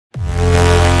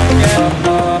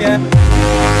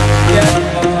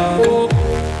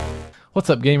What's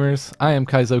up, gamers? I am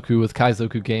Kaizoku with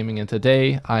Kaizoku Gaming, and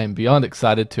today I am beyond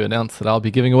excited to announce that I'll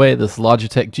be giving away this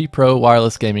Logitech G Pro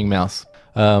wireless gaming mouse.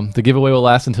 The giveaway will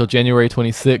last until January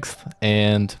 26th,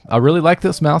 and I really like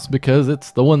this mouse because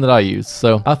it's the one that I use.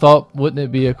 So I thought, wouldn't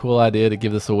it be a cool idea to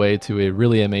give this away to a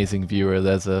really amazing viewer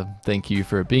as a thank you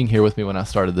for being here with me when I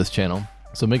started this channel.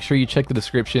 So make sure you check the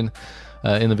description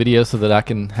in the video so that I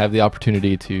can have the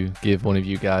opportunity to give one of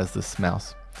you guys this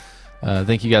mouse.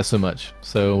 Thank you guys so much.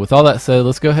 So with all that said,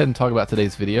 let's go ahead and talk about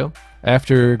today's video.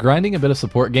 After grinding a bit of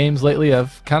support games lately,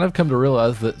 I've kind of come to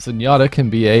realize that Zenyatta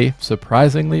can be a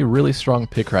surprisingly really strong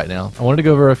pick right now. I wanted to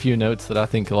go over a few notes that I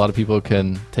think a lot of people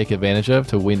can take advantage of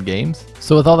to win games.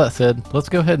 So with all that said, let's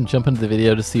go ahead and jump into the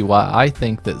video to see why I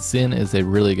think that Zen is a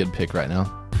really good pick right now.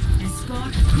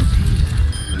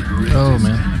 Oh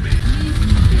man.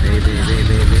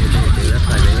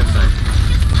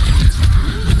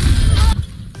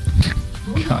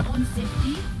 God.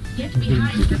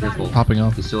 Popping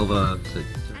off.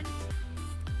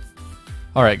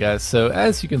 Alright guys, so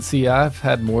as you can see, I've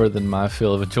had more than my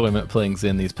fill of enjoyment playing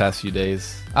Zen these past few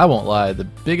days. I won't lie, the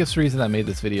biggest reason I made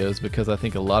this video is because I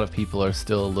think a lot of people are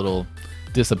still a little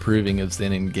disapproving of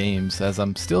Zen in games, as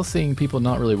I'm still seeing people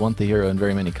not really want the hero in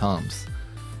very many comps.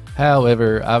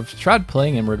 However, I've tried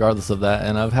playing him regardless of that,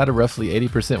 and I've had a roughly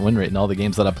 80% win rate in all the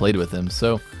games that I played with him,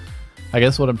 so I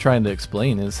guess what I'm trying to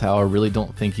explain is how I really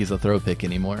don't think he's a throw pick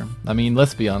anymore. I mean,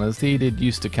 let's be honest, he did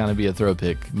used to kind of be a throw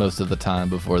pick most of the time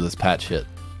before this patch hit.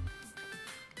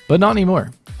 But not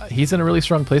anymore. He's in a really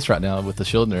strong place right now with the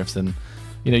shield nerfs, and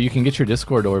you know, you can get your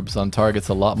Discord orbs on targets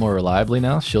a lot more reliably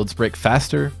now. Shields break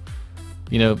faster.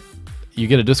 You know, you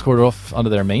get a Discord orb onto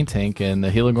their main tank and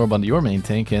a healing orb onto your main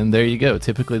tank, and there you go.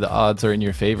 Typically the odds are in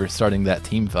your favor starting that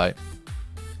team fight.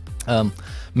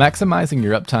 Maximizing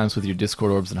your uptimes with your Discord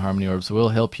orbs and Harmony orbs will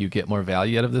help you get more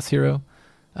value out of this hero.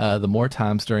 The more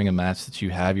times during a match that you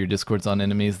have your Discords on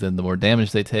enemies, then the more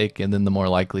damage they take, and then the more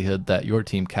likelihood that your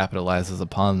team capitalizes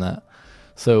upon that.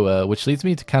 So, which leads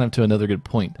me to kind of to another good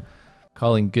point,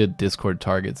 calling good Discord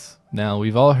targets. Now,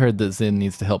 we've all heard that Zen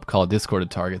needs to help call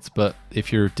Discorded targets, but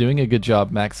if you're doing a good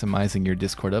job maximizing your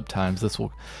Discord uptimes,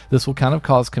 this will kind of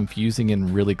cause confusing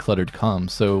and really cluttered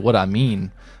comms. So what I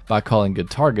mean by calling good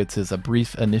targets is a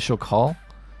brief initial call,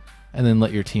 and then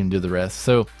let your team do the rest.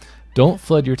 So don't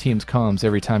flood your team's comms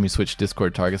every time you switch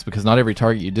Discord targets, because not every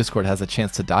target you Discord has a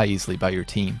chance to die easily by your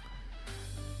team.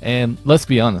 And let's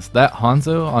be honest, that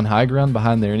Hanzo on high ground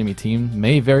behind their enemy team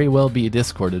may very well be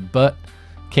discorded, but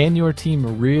can your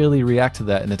team really react to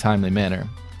that in a timely manner?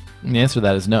 And the answer to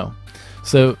that is no.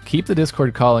 So keep the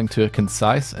Discord calling to a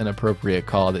concise and appropriate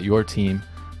call that your team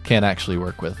can actually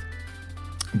work with.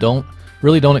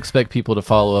 Really don't expect people to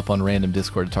follow up on random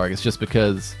Discord targets just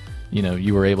because, you know,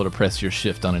 you were able to press your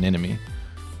shift on an enemy.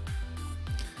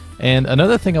 And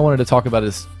another thing I wanted to talk about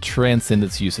is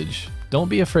transcendence usage. Don't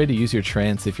be afraid to use your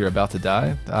trance if you're about to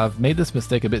die. I've made this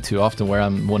mistake a bit too often where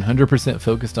I'm 100%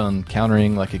 focused on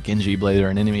countering like a Genji blade or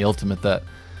an enemy ultimate that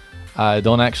I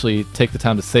don't actually take the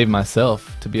time to save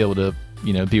myself to be able to,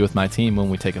 you know, be with my team when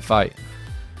we take a fight.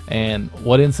 And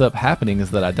what ends up happening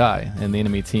is that I die and the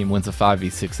enemy team wins a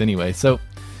 5v6 anyway. So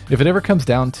if it ever comes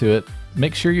down to it,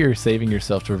 make sure you're saving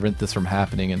yourself to prevent this from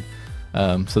happening,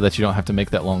 and so that you don't have to make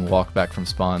that long walk back from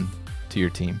spawn to your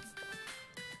team.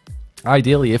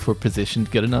 Ideally, if we're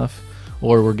positioned good enough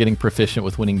or we're getting proficient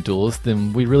with winning duels,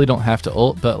 then we really don't have to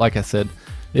ult, but like I said,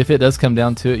 if it does come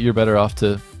down to it, you're better off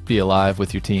to be alive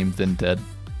with your team than dead.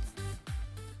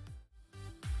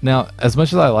 Now, as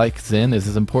much as I like Zen, it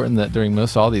is important that during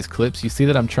most all these clips, you see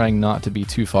that I'm trying not to be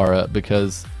too far up,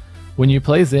 because when you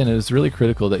play Zen, it is really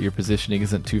critical that your positioning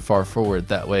isn't too far forward.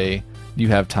 That way, you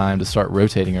have time to start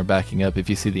rotating or backing up if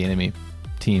you see the enemy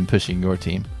team pushing your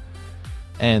team.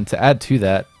 And to add to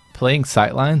that, playing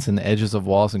sightlines and the edges of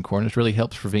walls and corners really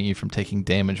helps prevent you from taking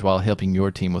damage while helping your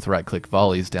team with right-click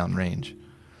volleys downrange.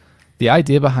 The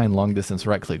idea behind long-distance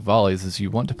right-click volleys is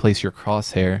you want to place your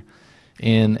crosshair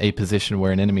in a position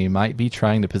where an enemy might be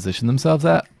trying to position themselves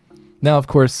at. Now, of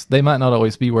course, they might not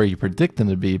always be where you predict them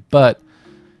to be, but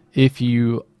if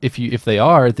they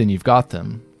are, then you've got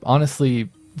them. Honestly,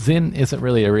 Zen isn't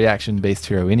really a reaction-based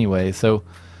hero anyway, so,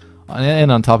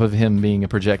 and on top of him being a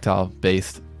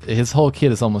projectile-based, his whole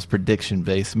kit is almost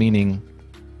prediction-based, meaning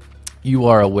you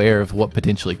are aware of what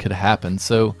potentially could happen,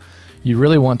 so you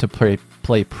really want to play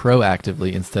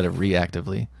proactively instead of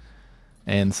reactively.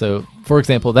 And so, for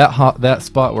example, that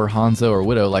spot where Hanzo or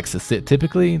Widow likes to sit,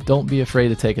 typically, don't be afraid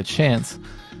to take a chance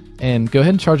and go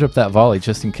ahead and charge up that volley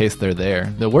just in case they're there.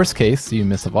 The worst case, you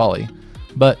miss a volley.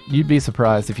 But you'd be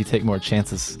surprised if you take more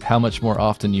chances how much more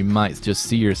often you might just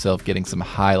see yourself getting some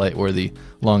highlight-worthy,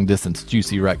 long-distance,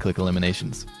 juicy right-click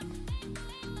eliminations.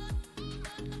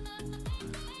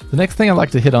 The next thing I'd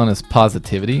like to hit on is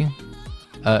positivity.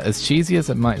 As cheesy as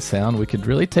it might sound, we could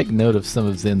really take note of some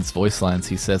of Zen's voice lines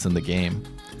he says in the game.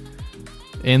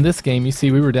 In this game, you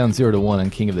see we were down 0-1 on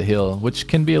King of the Hill, which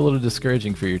can be a little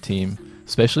discouraging for your team,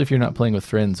 especially if you're not playing with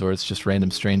friends or it's just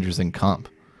random strangers in comp.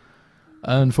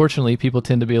 Unfortunately, people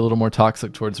tend to be a little more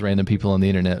toxic towards random people on the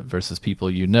internet versus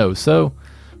people you know, so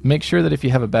make sure that if you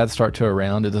have a bad start to a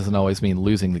round, it doesn't always mean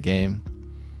losing the game.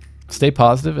 Stay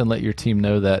positive and let your team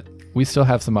know that we still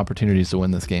have some opportunities to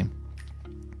win this game.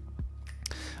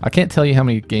 I can't tell you how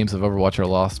many games of Overwatch are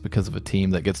lost because of a team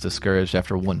that gets discouraged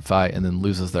after one fight and then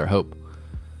loses their hope.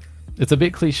 It's a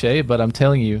bit cliche, but I'm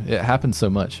telling you, it happens so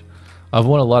much. I've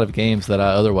won a lot of games that I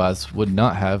otherwise would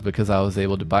not have because I was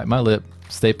able to bite my lip,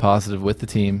 stay positive with the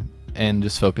team, and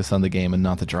just focus on the game and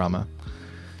not the drama.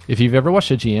 If you've ever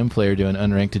watched a GM player do an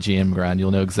unranked to GM grind,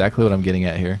 you'll know exactly what I'm getting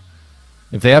at here.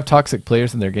 If they have toxic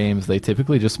players in their games, they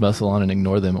typically just muscle on and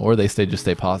ignore them, or they just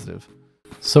stay positive.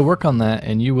 So work on that,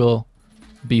 and you will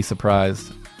be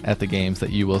surprised at the games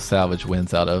that you will salvage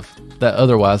wins out of that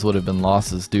otherwise would have been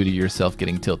losses due to yourself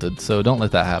getting tilted, so don't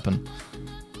let that happen.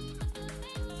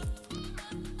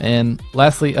 And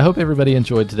lastly, I hope everybody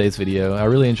enjoyed today's video. I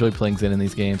really enjoyed playing Zen in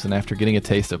these games, and after getting a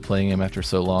taste of playing him after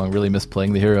so long, really miss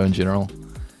playing the hero in general.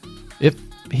 If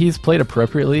he's played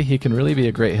appropriately, he can really be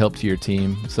a great help to your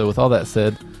team. So with all that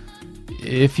said,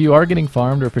 if you are getting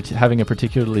farmed or having a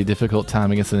particularly difficult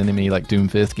time against an enemy like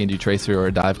Doomfist, Genji Tracer, or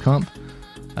a dive comp,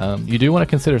 you do want to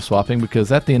consider swapping,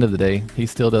 because at the end of the day, he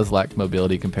still does lack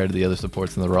mobility compared to the other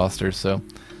supports in the roster. So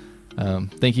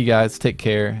thank you guys, take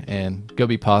care, and go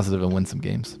be positive and win some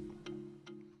games.